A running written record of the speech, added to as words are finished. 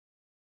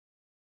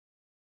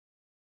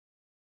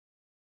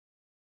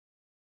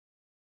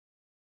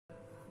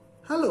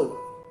Halo,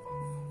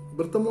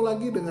 bertemu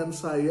lagi dengan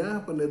saya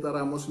Pendeta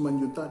Ramos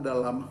Manjuta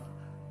dalam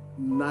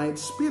Night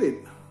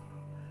Spirit.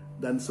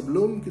 Dan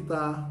sebelum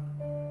kita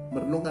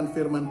merenungkan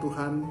firman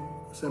Tuhan,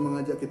 saya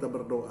mengajak kita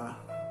berdoa.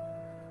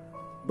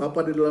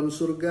 Bapa di dalam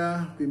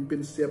surga,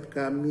 pimpin setiap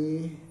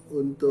kami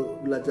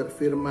untuk belajar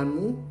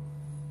firman-Mu,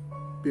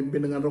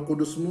 pimpin dengan Roh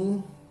Kudus-Mu,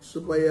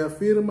 supaya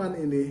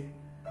firman ini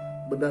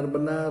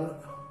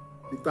benar-benar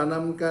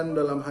ditanamkan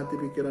dalam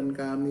hati pikiran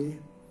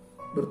kami,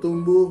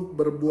 bertumbuh,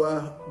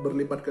 berbuah,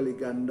 berlipat kali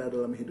ganda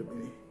dalam hidup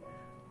ini.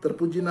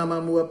 Terpuji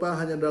nama-Mu Bapa,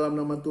 hanya dalam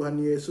nama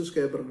Tuhan Yesus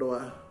kami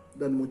berdoa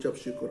dan mengucap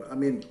syukur.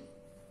 Amin.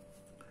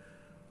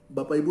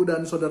 Bapak, Ibu,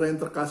 dan Saudara yang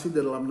terkasih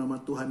dalam nama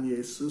Tuhan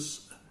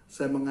Yesus,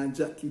 saya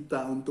mengajak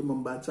kita untuk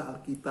membaca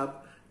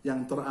Alkitab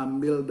yang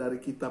terambil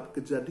dari kitab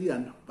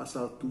Kejadian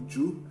pasal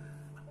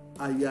 7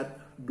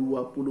 ayat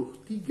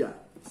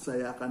 23.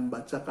 Saya akan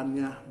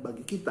bacakannya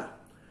bagi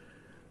kita.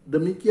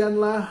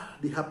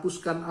 Demikianlah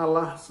dihapuskan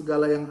Allah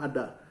segala yang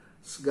ada,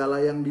 segala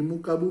yang di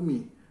muka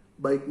bumi,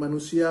 baik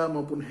manusia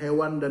maupun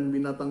hewan dan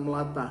binatang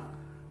melata,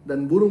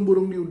 dan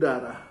burung-burung di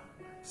udara,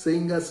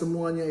 sehingga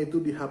semuanya itu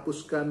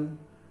dihapuskan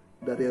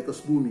dari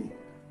atas bumi.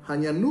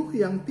 Hanya Nuh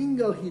yang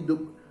tinggal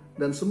hidup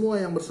dan semua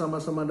yang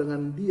bersama-sama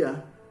dengan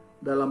dia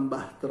dalam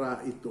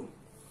bahtera itu.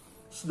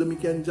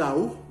 Sedemikian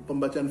jauh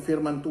pembacaan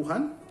firman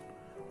Tuhan.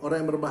 Orang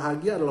yang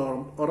berbahagia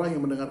adalah orang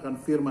yang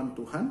mendengarkan firman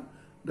Tuhan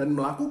dan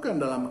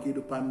melakukan dalam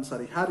kehidupan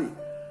sehari-hari.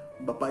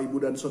 Bapak,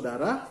 Ibu, dan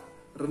Saudara,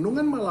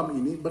 renungan malam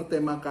ini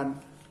bertemakan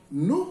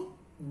Nuh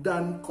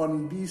dan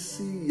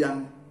kondisi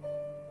yang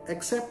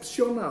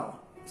eksepsional,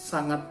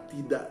 sangat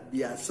tidak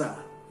biasa.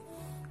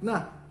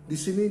 Nah, di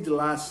sini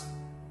jelas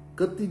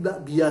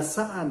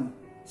ketidakbiasaan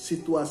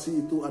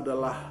situasi itu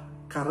adalah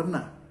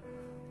karena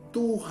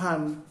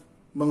Tuhan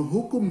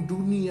menghukum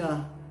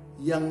dunia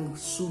yang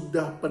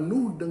sudah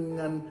penuh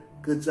dengan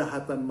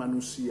kejahatan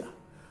manusia.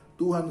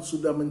 Tuhan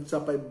sudah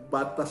mencapai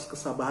batas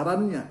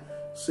kesabarannya,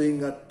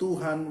 sehingga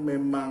Tuhan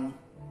memang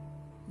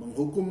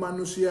menghukum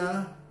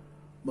manusia,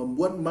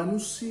 membuat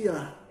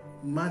manusia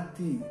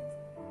mati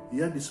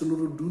ya di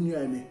seluruh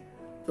dunia ini,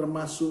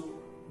 termasuk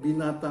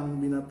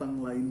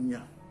binatang-binatang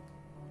lainnya.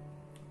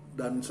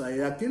 Dan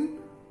saya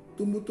yakin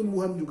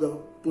tumbuh-tumbuhan juga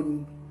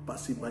pun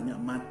pasti banyak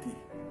mati.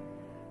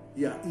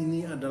 Ya,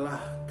 ini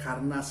adalah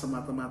karena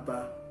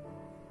semata-mata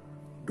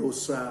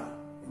dosa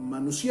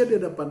manusia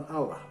di hadapan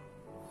Allah.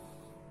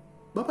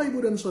 Bapak,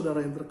 Ibu, dan Saudara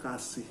yang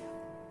terkasih,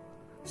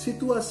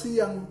 situasi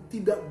yang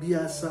tidak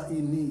biasa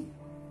ini,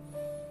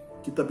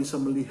 kita bisa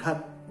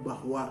melihat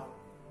bahwa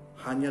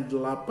hanya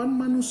 8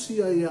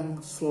 manusia yang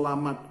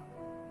selamat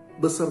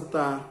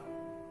beserta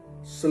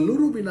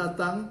seluruh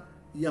binatang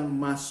yang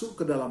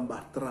masuk ke dalam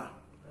bahtera.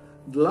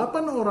 8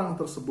 orang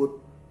tersebut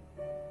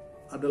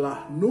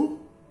adalah Nuh,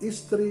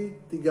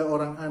 istri, 3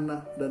 orang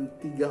anak, dan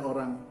 3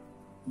 orang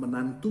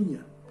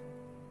menantunya.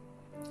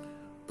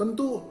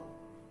 Tentu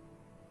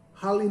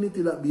hal ini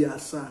tidak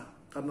biasa,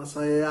 karena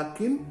saya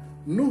yakin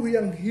Nuh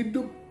yang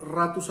hidup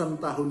ratusan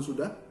tahun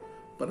sudah,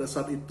 pada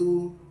saat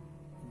itu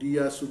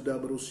dia sudah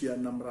berusia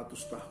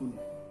 600 tahun.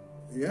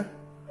 Ya.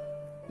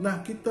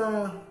 Nah,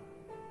 kita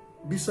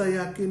bisa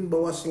yakin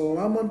bahwa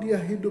selama dia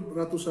hidup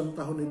ratusan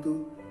tahun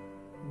itu,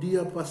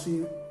 dia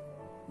pasti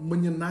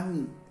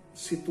menyenangi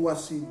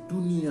situasi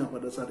dunia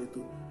pada saat itu.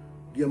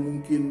 Dia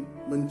mungkin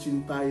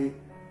mencintai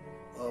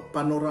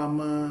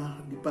panorama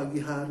di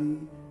pagi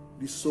hari,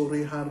 di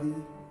sore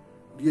hari.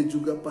 Dia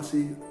juga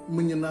pasti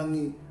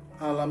menyenangi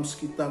alam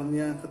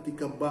sekitarnya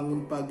ketika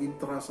bangun pagi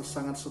terasa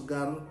sangat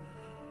segar.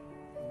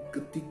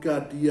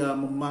 Ketika dia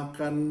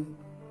memakan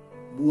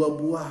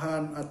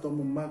buah-buahan atau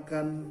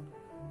memakan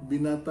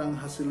binatang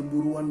hasil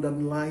buruan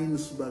dan lain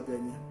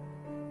sebagainya.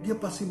 Dia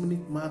pasti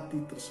menikmati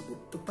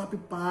tersebut.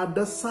 Tetapi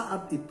pada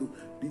saat itu,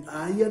 di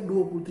ayat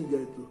 23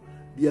 itu,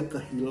 dia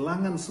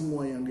kehilangan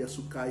semua yang dia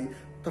sukai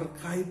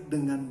terkait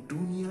dengan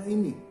dunia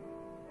ini.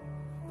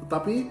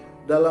 Tetapi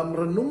dalam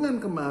renungan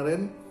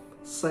kemarin,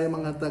 saya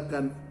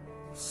mengatakan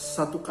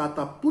satu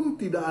kata pun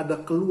tidak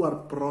ada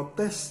keluar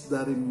protes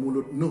dari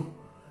mulut Nuh.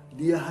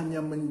 Dia hanya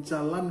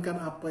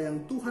menjalankan apa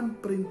yang Tuhan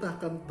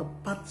perintahkan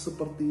tepat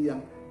seperti yang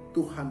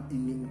Tuhan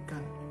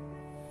inginkan.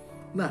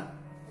 Nah,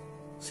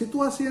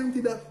 situasi yang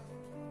tidak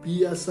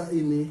biasa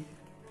ini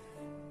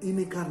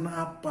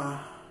karena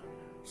apa?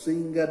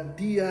 Sehingga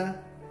dia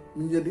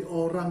menjadi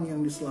orang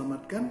yang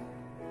diselamatkan.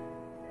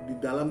 Di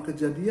dalam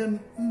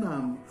Kejadian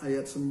 6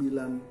 ayat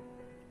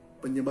 9,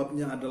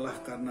 penyebabnya adalah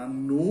karena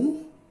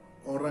Nuh,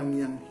 orang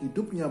yang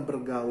hidupnya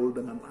bergaul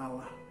dengan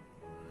Allah.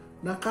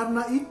 Nah,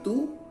 karena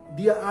itu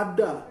dia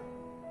ada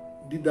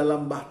di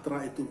dalam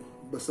bahtera itu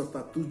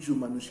beserta 7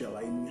 manusia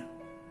lainnya.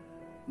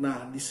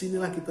 Nah,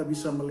 disinilah kita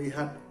bisa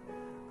melihat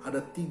ada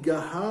 3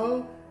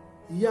 hal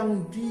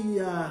yang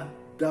dia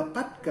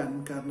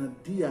dapatkan karena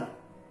dia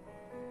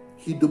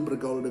hidup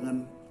bergaul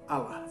dengan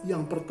Allah.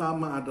 Yang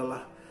pertama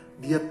adalah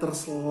dia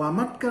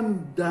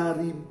terselamatkan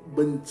dari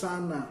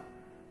bencana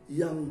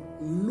yang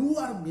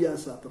luar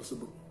biasa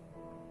tersebut.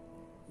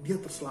 Dia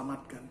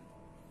terselamatkan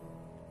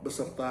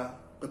beserta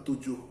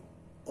ke-7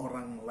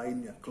 orang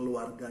lainnya,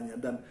 keluarganya.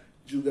 Dan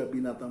juga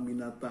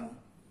binatang-binatang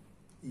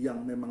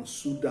yang memang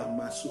sudah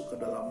masuk ke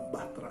dalam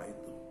bahtera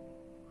itu.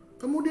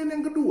 Kemudian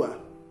yang kedua,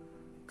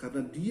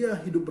 karena dia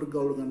hidup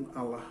bergaul dengan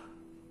Allah,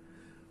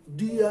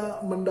 dia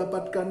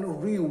mendapatkan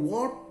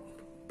reward,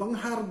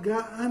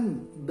 penghargaan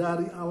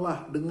dari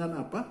Allah dengan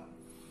apa?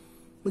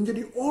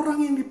 Menjadi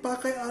orang yang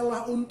dipakai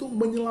Allah untuk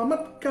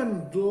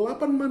menyelamatkan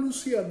 8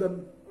 manusia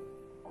dan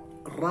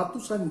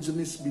ratusan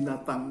jenis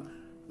binatang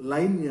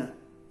lainnya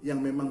yang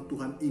memang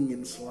Tuhan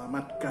ingin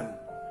selamatkan.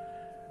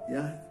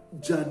 Ya,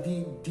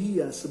 jadi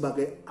dia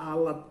sebagai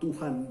alat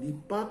Tuhan,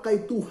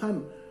 dipakai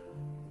Tuhan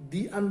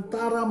di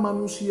antara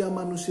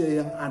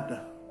manusia-manusia yang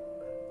ada.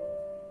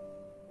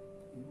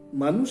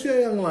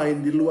 Manusia yang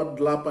lain di luar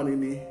 8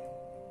 ini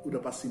udah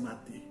pasti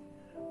mati.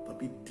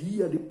 Tapi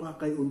dia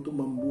dipakai untuk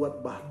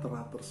membuat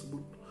bahtera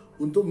tersebut.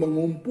 Untuk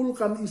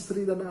mengumpulkan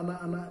istri dan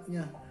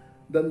anak-anaknya.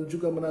 Dan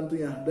juga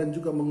menantunya. Dan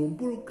juga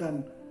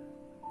mengumpulkan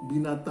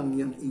binatang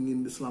yang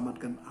ingin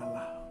diselamatkan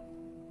Allah.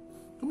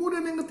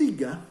 Kemudian yang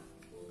ketiga,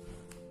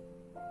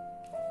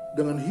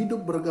 dengan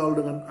hidup bergaul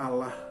dengan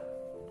Allah,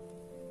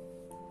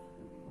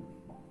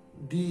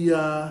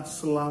 dia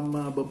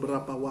selama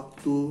beberapa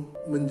waktu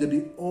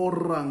menjadi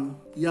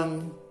orang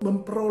yang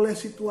memperoleh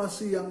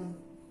situasi yang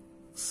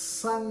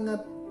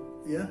sangat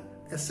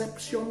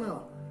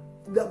eksepsional,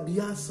 tidak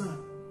biasa,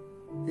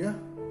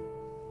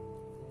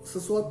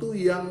 sesuatu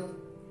yang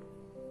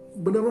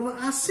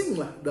benar-benar asing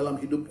lah dalam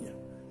hidupnya.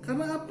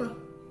 Karena apa?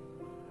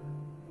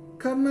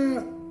 Karena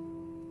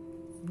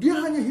dia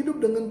hanya hidup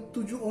dengan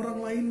 7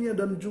 orang lainnya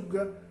dan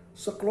juga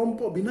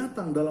sekelompok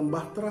binatang dalam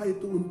bahtera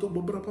itu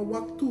untuk beberapa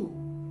waktu.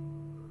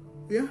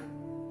 Ya,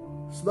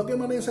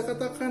 sebagaimana yang saya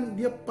katakan,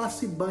 dia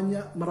pasti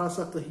banyak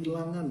merasa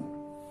kehilangan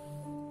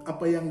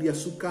apa yang dia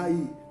sukai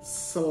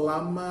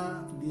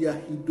selama dia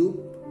hidup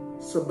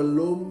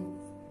sebelum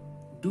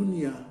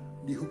dunia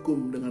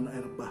dihukum dengan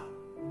air bah.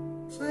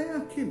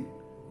 Saya yakin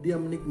dia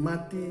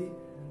menikmati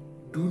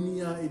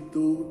dunia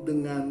itu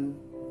dengan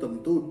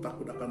tentu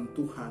takut akan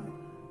Tuhan,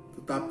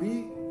 tetapi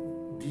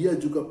dia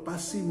juga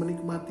pasti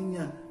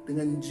menikmatinya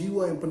dengan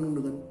jiwa yang penuh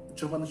dengan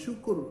ucapan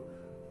syukur.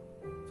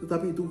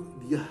 Tetapi itu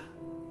dia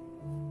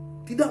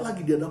tidak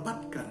lagi dia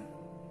dapatkan.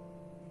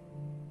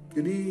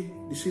 Jadi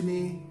di sini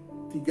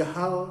 3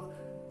 hal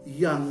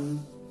yang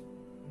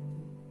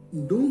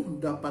Nuh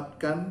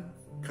dapatkan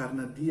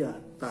karena dia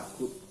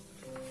takut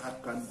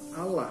akan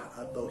Allah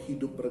atau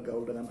hidup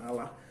bergaul dengan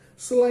Allah.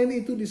 Selain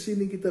itu di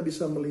sini kita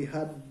bisa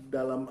melihat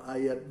dalam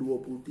ayat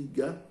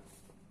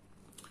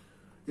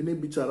 23 ini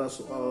bicara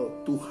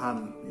soal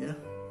Tuhan, ya.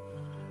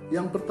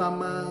 Yang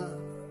pertama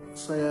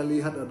saya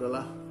lihat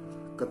adalah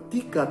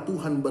ketika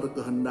Tuhan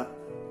berkehendak,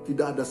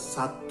 tidak ada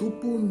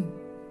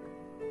satupun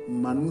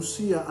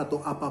manusia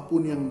atau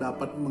apapun yang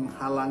dapat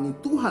menghalangi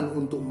Tuhan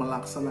untuk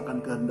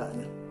melaksanakan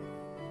kehendaknya.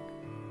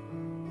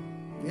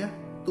 Ya,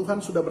 Tuhan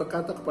sudah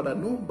berkata kepada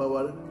Nuh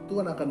bahwa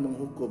Tuhan akan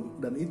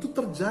menghukum, dan itu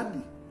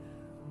terjadi.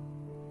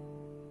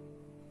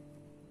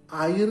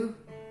 Air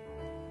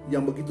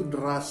yang begitu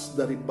deras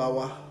dari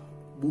bawah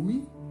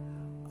bumi,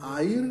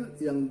 air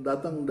yang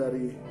datang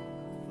dari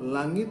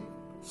langit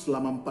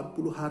selama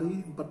 40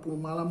 hari, 40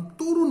 malam,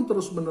 turun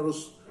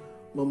terus-menerus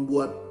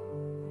membuat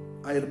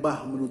air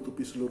bah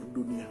menutupi seluruh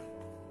dunia.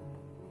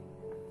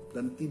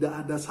 Dan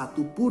tidak ada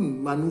satupun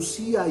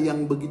manusia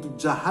yang begitu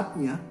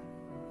jahatnya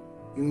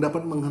yang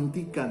dapat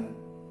menghentikan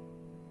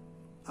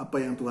apa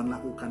yang Tuhan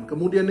lakukan.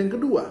 Kemudian yang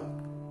kedua,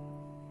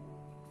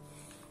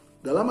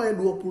 dalam ayat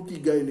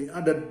 23 ini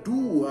ada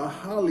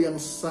 2 hal yang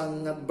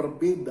sangat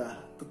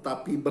berbeda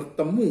tetapi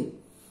bertemu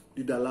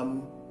di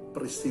dalam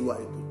peristiwa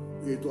itu.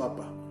 Yaitu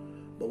apa?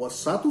 Bahwa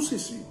satu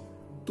sisi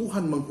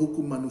Tuhan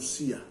menghukum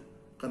manusia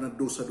karena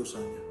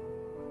dosa-dosanya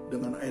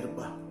dengan air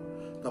bah.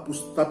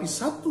 Tapi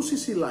satu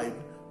sisi lain,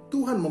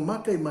 Tuhan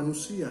memakai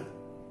manusia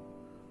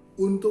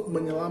untuk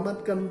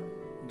menyelamatkan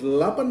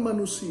 8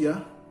 manusia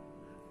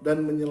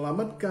dan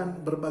menyelamatkan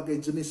berbagai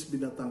jenis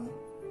binatang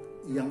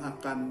yang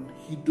akan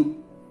hidup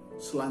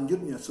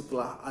selanjutnya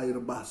setelah air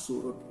bah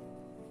surut.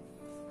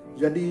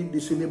 Jadi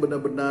di sini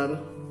benar-benar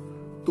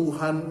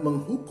Tuhan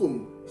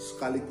menghukum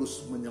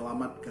sekaligus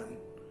menyelamatkan.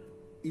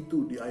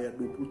 Itu di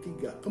ayat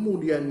 23.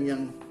 Kemudian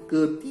yang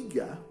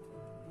ketiga,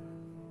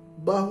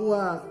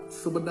 bahwa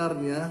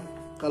sebenarnya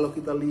kalau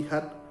kita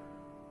lihat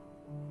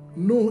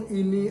Nuh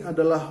ini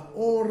adalah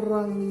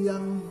orang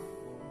yang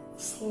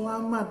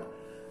selamat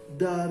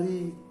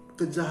dari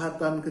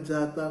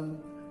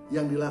kejahatan-kejahatan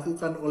yang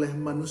dilakukan oleh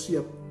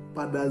manusia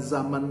pada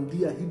zaman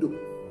dia hidup.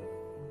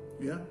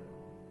 Ya.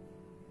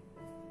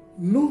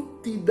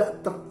 Nuh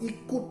tidak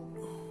terikut,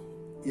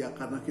 ya,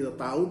 karena kita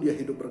tahu dia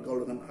hidup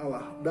bergaul dengan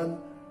Allah, dan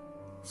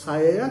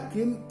saya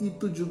yakin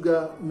itu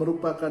juga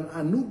merupakan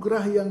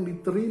anugerah yang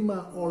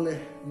diterima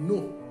oleh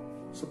Nuh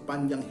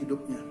sepanjang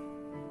hidupnya.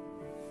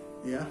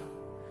 Ya.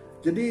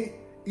 Jadi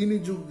ini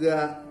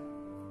juga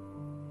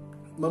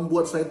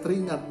membuat saya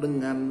teringat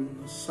dengan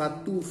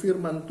satu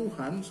firman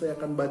Tuhan. Saya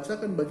akan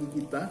bacakan bagi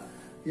kita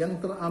yang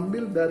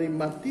terambil dari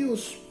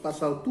Matius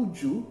pasal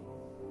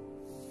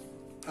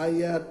 7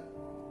 ayat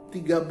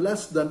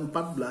 13 dan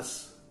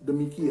 14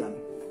 demikian.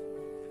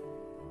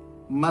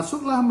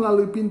 Masuklah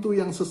melalui pintu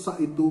yang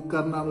sesak itu,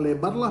 karena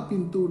lebarlah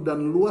pintu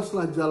dan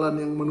luaslah jalan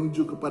yang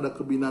menuju kepada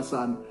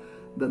kebinasaan,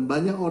 dan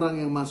banyak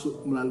orang yang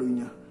masuk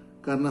melaluinya.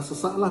 Karena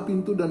sesaklah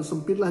pintu dan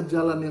sempitlah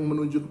jalan yang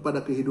menuju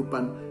kepada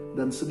kehidupan,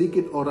 dan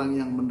sedikit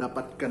orang yang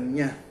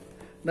mendapatkannya.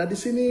 Nah, di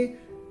sini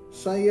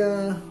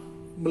saya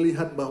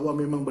melihat bahwa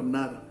memang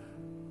benar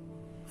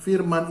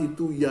firman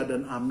itu ya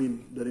dan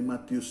amin dari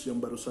Matius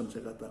yang barusan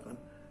saya katakan.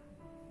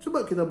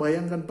 Coba kita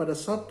bayangkan pada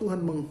saat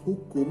Tuhan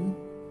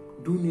menghukum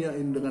dunia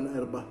ini dengan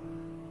air bah,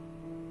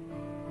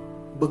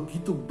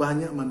 begitu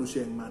banyak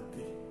manusia yang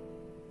mati.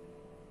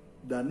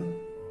 Dan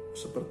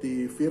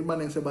seperti firman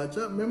yang saya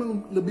baca,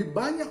 memang lebih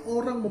banyak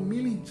orang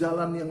memilih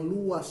jalan yang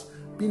luas,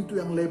 pintu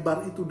yang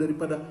lebar itu,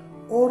 daripada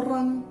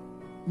orang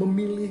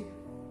memilih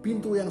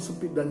pintu yang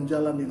sempit dan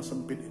jalan yang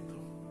sempit itu.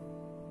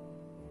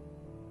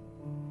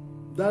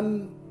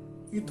 Dan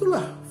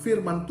itulah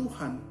firman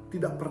Tuhan,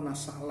 tidak pernah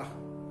salah.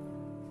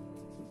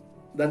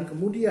 Dan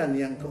kemudian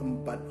yang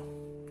keempat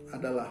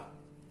adalah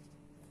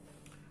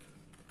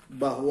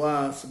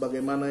bahwa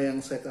sebagaimana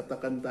yang saya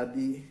katakan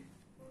tadi,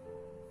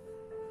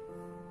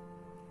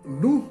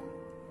 Nuh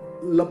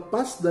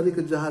lepas dari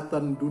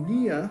kejahatan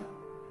dunia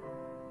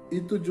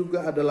itu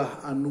juga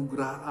adalah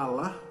anugerah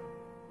Allah,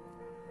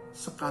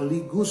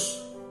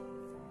 sekaligus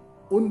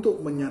untuk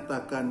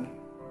menyatakan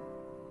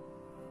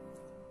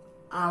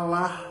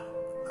Allah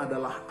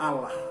adalah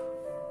Allah,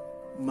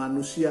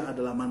 manusia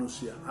adalah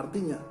manusia.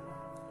 Artinya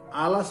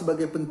Allah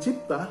sebagai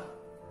pencipta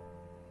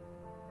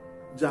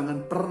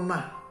jangan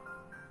pernah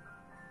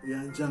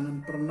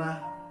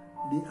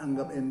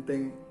dianggap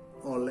enteng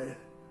oleh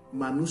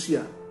manusia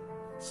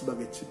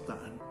sebagai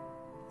ciptaan.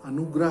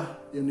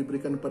 Anugerah yang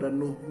diberikan kepada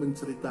Nuh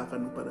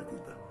menceritakan kepada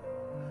kita.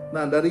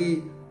 Nah,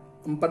 dari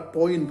 4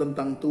 poin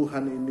tentang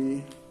Tuhan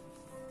ini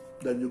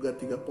dan juga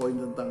 3 poin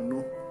tentang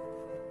Nuh,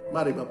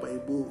 mari Bapak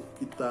Ibu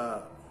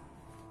kita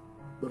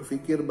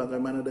berpikir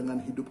bagaimana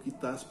dengan hidup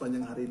kita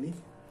sepanjang hari ini.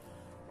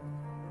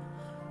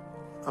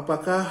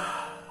 Apakah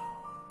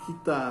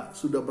kita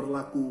sudah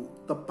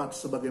berlaku tepat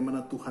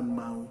sebagaimana Tuhan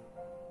mau?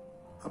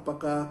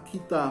 Apakah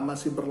kita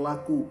masih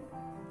berlaku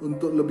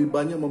untuk lebih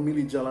banyak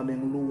memilih jalan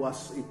yang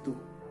luas itu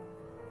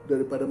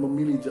daripada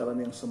memilih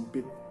jalan yang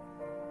sempit?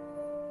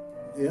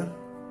 Ya,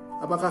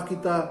 apakah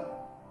kita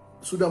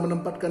sudah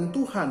menempatkan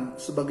Tuhan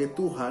sebagai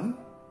Tuhan,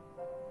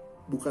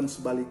 bukan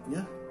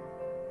sebaliknya?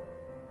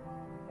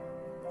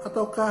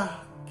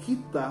 Ataukah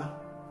kita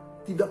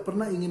tidak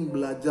pernah ingin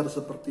belajar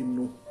seperti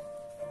Nuh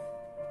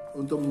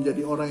untuk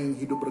menjadi orang yang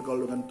hidup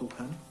bergaul dengan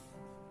Tuhan?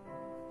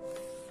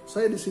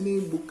 Saya di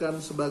sini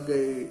bukan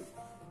sebagai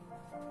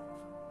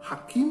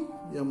hakim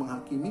yang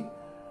menghakimi,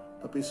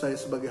 tapi saya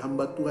sebagai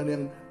hamba Tuhan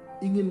yang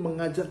ingin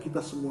mengajak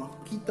kita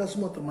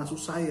semua termasuk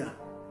saya,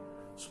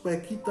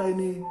 supaya kita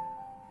ini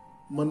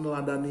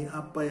meneladani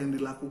apa yang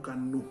dilakukan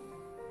Nuh.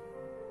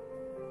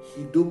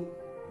 Hidup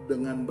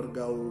dengan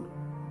bergaul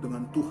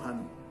dengan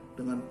Tuhan,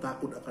 dengan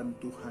takut akan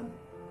Tuhan,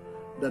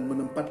 dan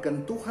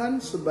menempatkan Tuhan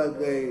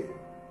sebagai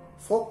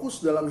fokus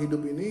dalam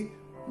hidup ini,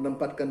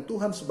 menempatkan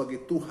Tuhan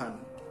sebagai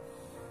Tuhan.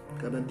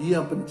 Karena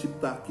Dia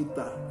pencipta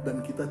kita dan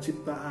kita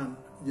ciptaan.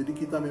 Jadi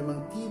kita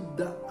memang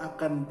tidak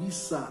akan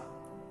bisa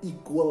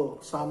equal,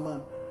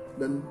 sama,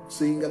 dan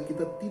sehingga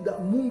kita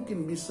tidak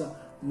mungkin bisa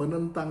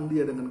menentang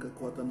Dia dengan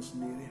kekuatan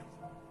sendiri.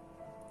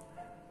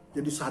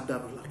 Jadi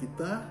sadarlah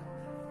kita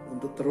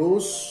untuk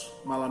terus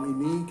malam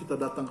ini kita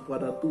datang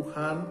kepada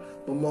Tuhan,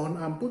 memohon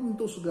ampun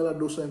untuk segala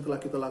dosa yang telah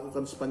kita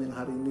lakukan sepanjang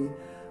hari ini,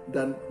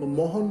 dan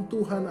memohon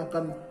Tuhan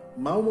akan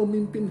mau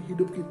memimpin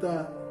hidup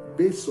kita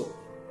besok,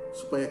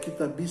 supaya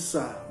kita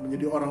bisa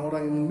menjadi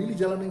orang-orang yang memilih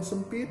jalan yang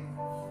sempit,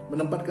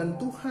 menempatkan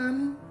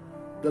Tuhan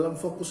dalam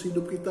fokus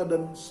hidup kita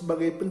dan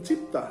sebagai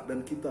pencipta,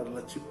 dan kita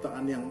adalah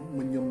ciptaan yang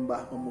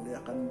menyembah,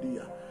 memuliakan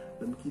Dia,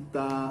 dan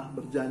kita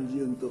berjanji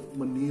untuk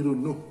meniru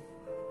Nuh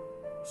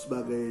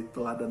sebagai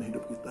teladan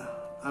hidup kita.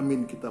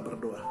 Amin, kita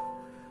berdoa.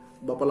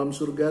 Bapa dalam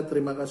surga,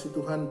 terima kasih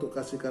Tuhan untuk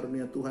kasih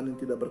karunia Tuhan yang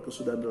tidak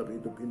berkesudahan dalam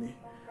hidup ini.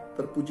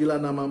 Terpujilah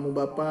nama-Mu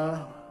Bapa.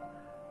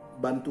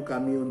 Bantu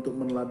kami untuk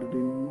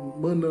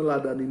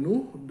meneladani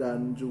Nuh,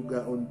 dan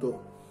juga untuk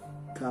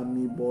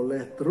kami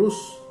boleh terus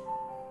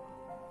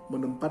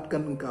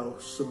menempatkan Engkau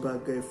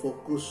sebagai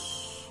fokus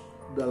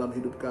dalam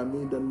hidup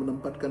kami, dan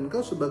menempatkan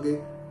Engkau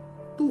sebagai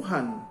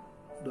Tuhan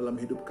dalam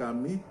hidup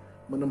kami,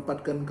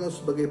 menempatkan Engkau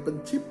sebagai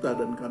pencipta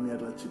dan kami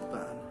adalah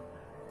ciptaan.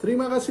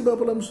 Terima kasih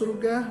Bapa dalam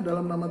surga,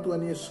 dalam nama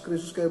Tuhan Yesus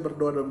Kristus kami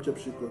berdoa dan mengucap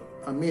syukur.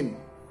 Amin.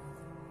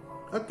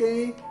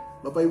 Oke.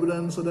 Bapak, Ibu,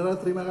 dan Saudara,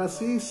 terima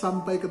kasih.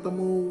 Sampai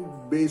ketemu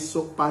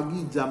besok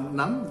pagi jam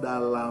 6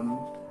 dalam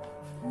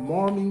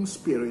Morning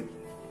Spirit.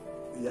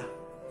 Ya,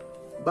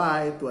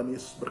 bye. Tuhan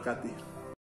Yesus berkati.